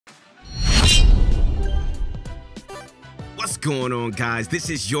going on, guys?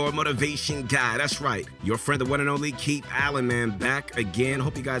 This is your motivation guy. That's right, your friend, the one and only Keith Allen, man, back again.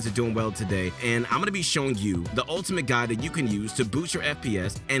 Hope you guys are doing well today. And I'm gonna be showing you the ultimate guide that you can use to boost your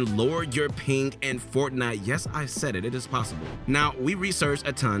FPS and lower your ping in Fortnite. Yes, I said it, it is possible. Now, we researched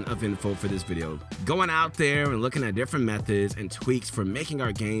a ton of info for this video, going out there and looking at different methods and tweaks for making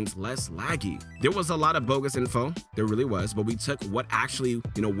our games less laggy. There was a lot of bogus info, there really was, but we took what actually,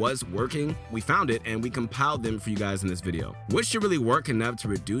 was working, we found it, and we compiled them for you guys in this video. What should really work enough to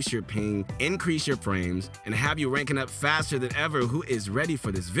reduce your ping, increase your frames, and have you ranking up faster than ever? Who is ready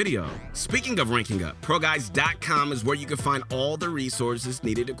for this video? Speaking of ranking up, ProGuides.com is where you can find all the resources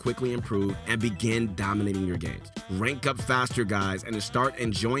needed to quickly improve and begin dominating your games. Rank up faster, guys, and to start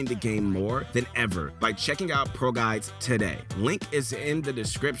enjoying the game more than ever by checking out ProGuides today. Link is in the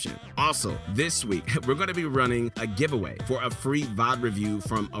description. Also, this week, we're going to be running a giveaway for a free VOD review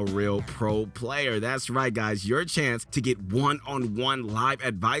from a real pro player. That's right, guys, your chance to get one-on-one live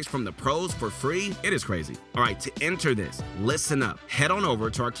advice from the pros for free. It is crazy. All right, to enter this, listen up. Head on over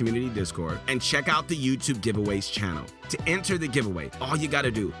to our community Discord and check out the YouTube giveaways channel. To enter the giveaway, all you got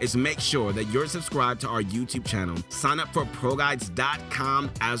to do is make sure that you're subscribed to our YouTube channel, sign up for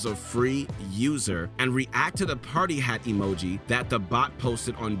ProGuides.com as a free user, and react to the party hat emoji that the bot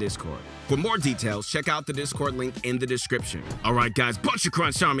posted on Discord. For more details, check out the Discord link in the description. All right, guys, bunch of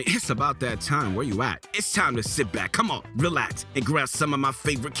crunch on me. It's about that time. Where you at? It's time to sit back. Come on, relax, and grab some of my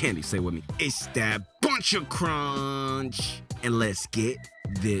favorite candy. Say with me. It's that bunch of crunch. And let's get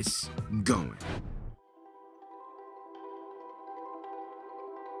this going.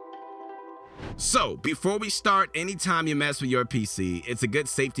 So, before we start, anytime you mess with your PC, it's a good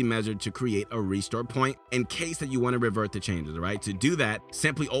safety measure to create a restore point in case that you want to revert the changes, right? To do that,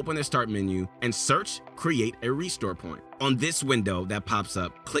 simply open the start menu and search create a restore point. On this window that pops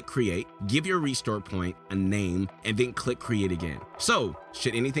up, click create, give your restore point a name, and then click create again. So,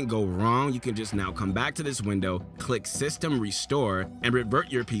 should anything go wrong, you can just now come back to this window, click system restore, and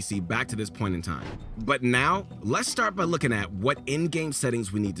revert your PC back to this point in time. But now, let's start by looking at what in-game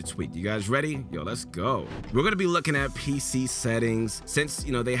settings we need to tweak. You guys ready? Yo, let's go. We're gonna be looking at PC settings since,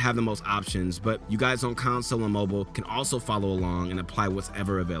 they have the most options, but you guys on console and mobile can also follow along and apply what's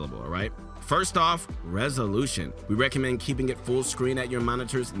ever available, all right? First off, resolution. We recommend keeping it full screen at your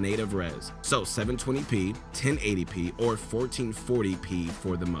monitor's native res. So 720p, 1080p, or 1440p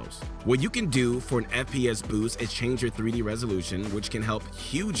for the most. What you can do for an FPS boost is change your 3D resolution, which can help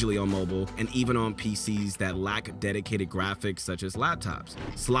hugely on mobile and even on PCs that lack dedicated graphics such as laptops.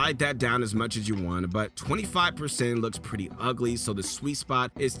 Slide that down as much as you want, but 25% looks pretty ugly, so the sweet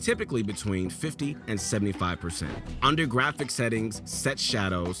spot is typically between 50 and 75%. Under graphic settings, set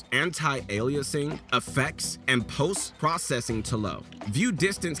shadows, anti-aliasing, effects, and post-processing to low. View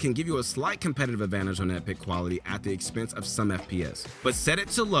distance can give you a slight competitive advantage on epic quality at the expense of some FPS, but set it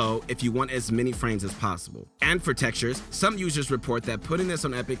to low if you want as many frames as possible. And for textures, some users report that putting this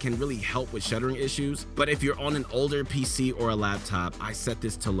on epic can really help with shuddering issues, but if you're on an older PC or a laptop, I set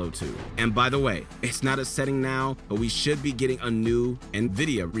this to low too. And by the way, it's not a setting now, but we should be getting a new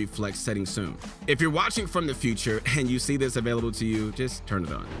NVIDIA reflex setting soon. If you're watching from the future and you see this available to you, just turn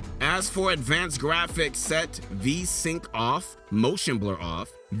it on. As for advanced graphics, set V-Sync off, motion blur off,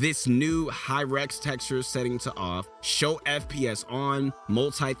 this new high-rex texture setting to off, show FPS on,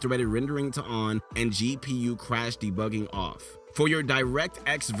 multi-threaded rendering to on, and GPU crash debugging off. For your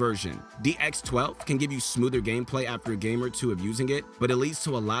DirectX version, DX12 can give you smoother gameplay after a game or two of using it, but it leads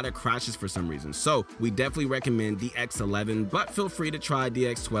to a lot of crashes for some reason. So we definitely recommend DX11, but feel free to try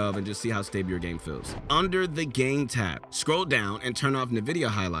DX12 and just see how stable your game feels. Under the Game tab, scroll down and turn off NVIDIA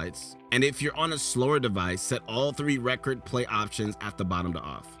highlights. And if you're on a slower device, set all 3 record play options at the bottom to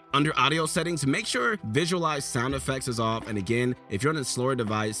off. Under audio settings, make sure visualize sound effects is off, and again, if you're on a slower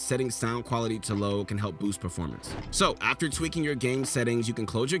device, setting sound quality to low can help boost performance. So after tweaking your game settings, you can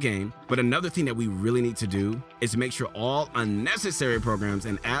close your game, but another thing that we really need to do is make sure all unnecessary programs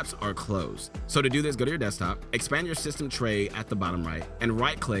and apps are closed. So to do this, go to your desktop, expand your system tray at the bottom right, and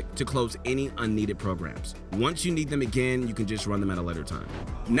right-click to close any unneeded programs. Once you need them again, you can just run them at a later time.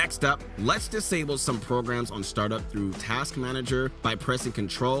 Next up, let's disable some programs on startup through Task Manager by pressing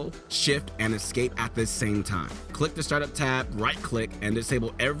Control, Shift, and Escape at the same time. Click the Startup tab, right-click, and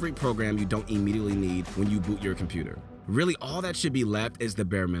disable every program you don't immediately need when you boot your computer. Really, all that should be left is the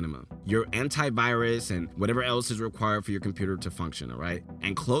bare minimum. your antivirus, and whatever else is required for your computer to function, all right?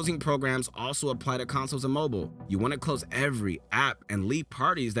 And closing programs also apply to consoles and mobile. You want to close every app and leave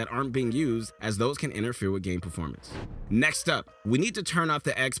parties that aren't being used, as those can interfere with game performance. Next up, we need to turn off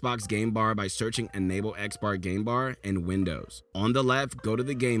the Xbox game bar by searching Enable Xbar Game Bar in Windows. On the left, go to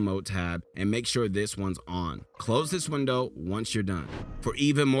the Game Mode tab and make sure this one's on. Close this window once you're done. For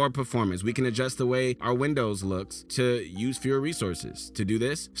even more performance, we can adjust the way our Windows looks to use fewer resources. To do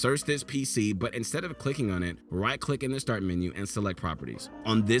this, search this PC, but instead of clicking on it, right-click in the Start menu and select Properties.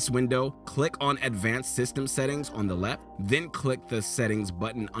 On this window, click on Advanced System Settings on the left, then click the Settings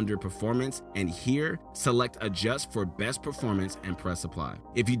button under Performance, and here, select Adjust for Best Performance and press Apply.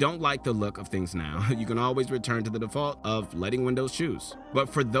 If you don't like the look of things now, you can always return to the default of letting Windows choose. But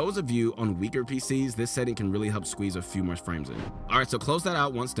for those of you on weaker PCs, this setting can really help squeeze a few more frames in. All right, so close that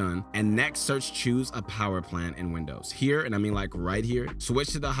out once done, and next search Choose a Power Plan in Windows. Here, and I mean like right here, switch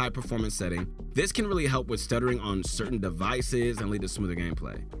to the High Performance setting. This can really help with stuttering on certain devices and lead to smoother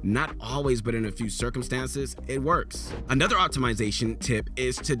gameplay. Not always, but in a few circumstances, it works. Another optimization tip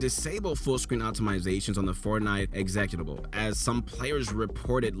is to disable full screen optimizations on the Fortnite executable, as some players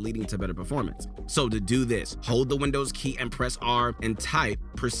report it leading to better performance. So to do this, hold the Windows key and press R and type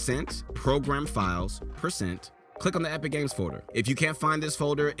 %program files %. Click on the Epic Games folder. If you can't find this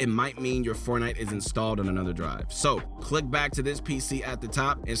folder, it might mean your Fortnite is installed on another drive. So click back to this PC at the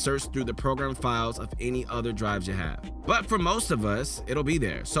top and search through the program files of any other drives you have. But for most of us, it'll be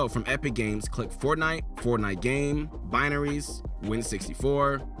there. So from Epic Games, click Fortnite, Fortnite Game, Binaries,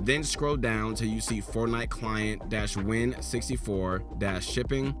 Win64, then scroll down till you see Fortnite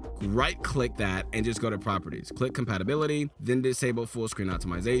Client-Win64-Shipping. Right-click that and just go to Properties. Click Compatibility, then disable full screen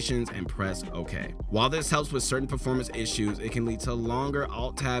optimizations and press OK. While this helps with certain performance issues, it can lead to longer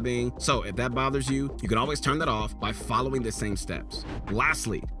alt-tabbing. So if that bothers you, you can always turn that off by following the same steps.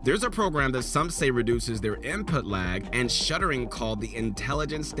 Lastly, there's a program that some say reduces their input lag and shuttering called the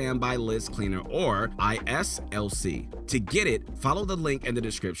Intelligent Standby List Cleaner, or ISLC. To get it, follow the link in the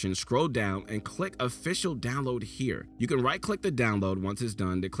description, scroll down, and click Official Download here. You can right-click the download once it's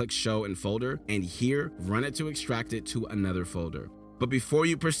done to click Show in Folder, and here, run it to extract it to another folder. But before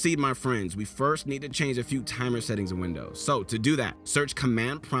you proceed, my friends, we first need to change a few timer settings in Windows. So to do that, search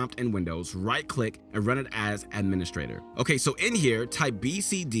Command Prompt in Windows, right-click, and run it as Administrator. Okay, so in here, type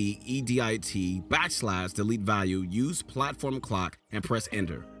BCDEDIT /delete value, use platform clock, and press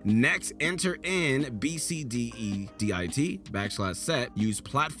Enter. Next, enter in BCDEDIT /set, use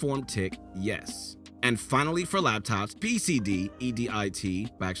platform tick, yes. And finally, for laptops,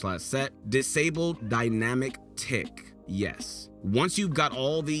 BCDEDIT /set, disable dynamic tick, yes. Once you've got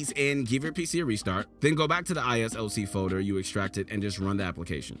all these in, give your PC a restart, then go back to the ISLC folder you extracted and just run the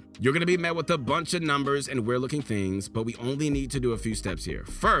application. You're gonna be met with a bunch of numbers and weird-looking things, but we only need to do a few steps here.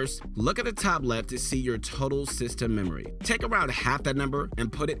 First, look at the top left to see your total system memory. Take around half that number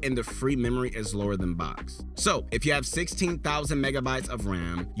and put it in the free memory as lower than box. So if you have 16,000 megabytes of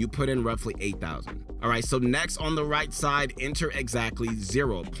RAM, you put in roughly 8,000. All right, so next on the right side, enter exactly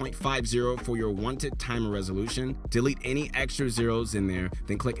 0.50 for your wanted timer resolution. Delete any extra zeros in there,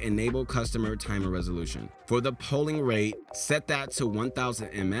 then click Enable Customer Timer Resolution. For the polling rate, set that to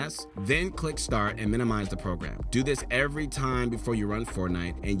 1000 ms, then click Start and minimize the program. Do this every time before you run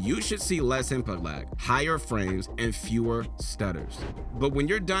Fortnite, and you should see less input lag, higher frames, and fewer stutters. But when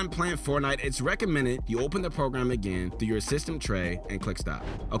you're done playing Fortnite, it's recommended you open the program again through your system tray and click Stop.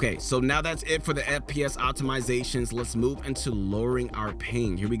 Okay, so now that's it for the FPS optimizations. Let's move into lowering our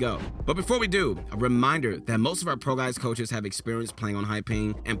ping. Here we go. But before we do, a reminder that most of our ProGuides coaches have experience playing on high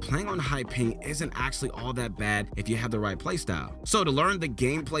ping, and playing on high ping isn't actually all that bad if you have the right playstyle. So to learn the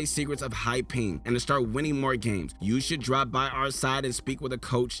gameplay secrets of high ping and to start winning more games, you should drop by our side and speak with a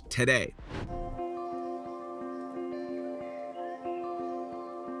coach today.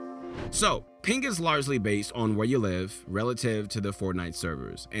 So, ping is largely based on where you live relative to the Fortnite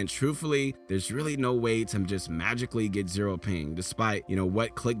servers, and truthfully, there's really no way to just magically get zero ping, despite,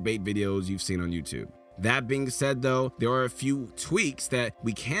 what clickbait videos you've seen on YouTube. That being said though, there are a few tweaks that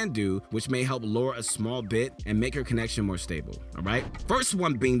we can do which may help lower a small bit and make your connection more stable, alright? First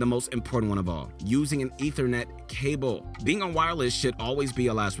one being the most important one of all, using an Ethernet cable. Being on wireless should always be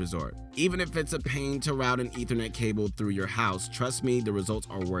a last resort. Even if it's a pain to route an Ethernet cable through your house, trust me, the results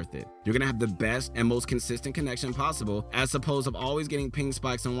are worth it. You're gonna have the best and most consistent connection possible, as opposed to always getting ping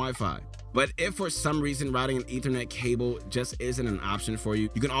spikes on Wi-Fi. But if for some reason routing an Ethernet cable just isn't an option for you,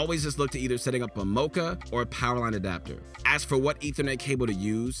 you can always just look to either setting up a Mocha or a powerline adapter. As for what Ethernet cable to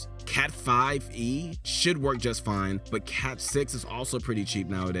use, Cat5e should work just fine, but Cat6 is also pretty cheap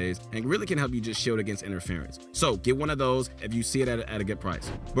nowadays and really can help you just shield against interference. So get one of those if you see it at a good price.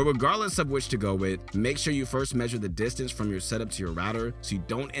 But regardless of which to go with, make sure you first measure the distance from your setup to your router so you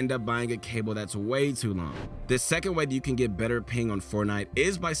don't end up buying a cable that's way too long. The second way that you can get better ping on Fortnite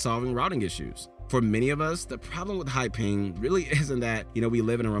is by solving routing issues. For many of us, the problem with high ping really isn't that, we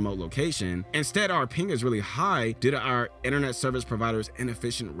live in a remote location. Instead, our ping is really high due to our internet service provider's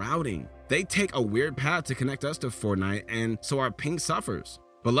inefficient routing. They take a weird path to connect us to Fortnite, and so our ping suffers.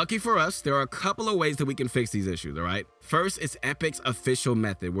 But lucky for us, there are a couple of ways that we can fix these issues, all right? First, it's Epic's official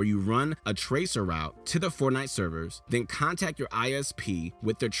method where you run a tracer route to the Fortnite servers, then contact your ISP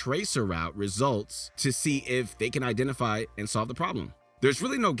with the tracer route results to see if they can identify and solve the problem. There's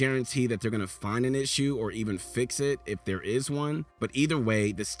really no guarantee that they're gonna find an issue or even fix it if there is one, but either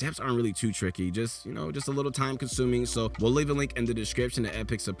way, the steps aren't really too tricky, just a little time consuming. So we'll leave a link in the description to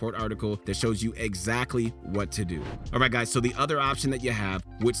Epic's support article that shows you exactly what to do. All right, guys, so the other option that you have,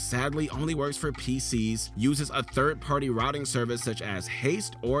 which sadly only works for PCs, uses a third-party routing service such as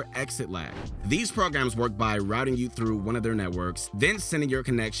Haste or Exit Lag. These programs work by routing you through one of their networks, then sending your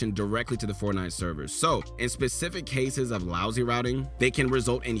connection directly to the Fortnite servers. So in specific cases of lousy routing, they can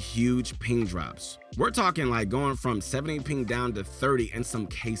result in huge ping drops. We're talking like going from 70 ping down to 30 in some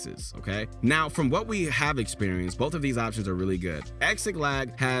cases, okay? Now, from what we have experienced, both of these options are really good. Exit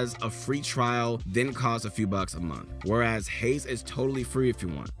Lag has a free trial, then costs a few bucks a month, whereas Haze is totally free if you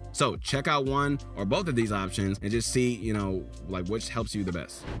want. So check out one or both of these options and just see, like which helps you the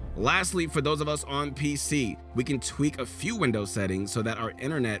best. Lastly, for those of us on PC, we can tweak a few Windows settings so that our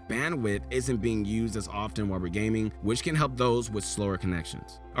internet bandwidth isn't being used as often while we're gaming, which can help those with slower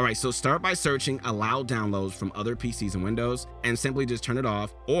connections. All right, so start by searching allow downloads from other PCs and Windows and simply just turn it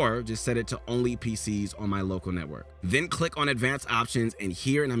off or just set it to only PCs on my local network. Then click on advanced options and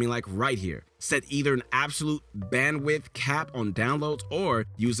here, and I mean like right here, set either an absolute bandwidth cap on downloads or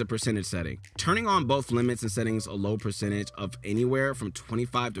use a percentage setting. Turning on both limits and settings a low percentage of anywhere from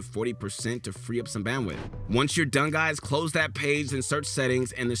 25 to 40% to free up some bandwidth. Once you're done, guys, close that page and search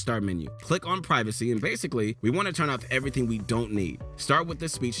settings in the start menu. Click on privacy and basically we want to turn off everything we don't need. Start with the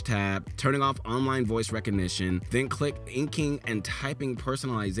speech tab, turning off online voice recognition, then click inking and typing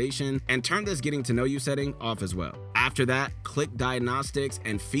personalization and turn this getting to know you setting off as well. After that, click diagnostics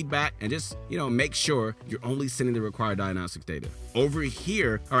and feedback and just, make sure you're only sending the required diagnostics data. Over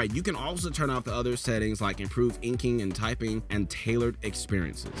here, all right, you can also turn off the other settings like improve inking and typing and tailored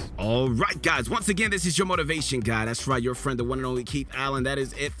experiences. All right, guys, once again, this is your motivation guy. That's right, your friend, the one and only Keith Allen. That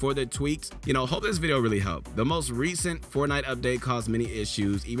is it for the tweaks. Hope this video really helped. The most recent Fortnite update caused many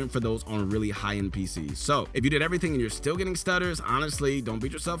issues, even for those on really high-end PCs. So if you did everything and you're still getting stutters, honestly, don't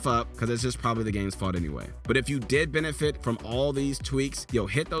beat yourself up because it's just probably the game's fault anyway. But if you did benefit from all these tweaks,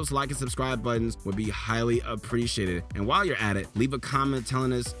 hit those like and subscribe buttons would be highly appreciated. And while you're at it, leave a comment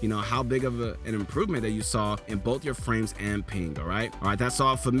telling us, how big of an improvement that you saw in both your frames and ping, all right? All right, that's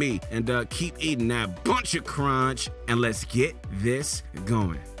all for me. And keep eating that bunch of crunch and let's get this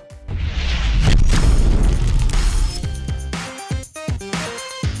going.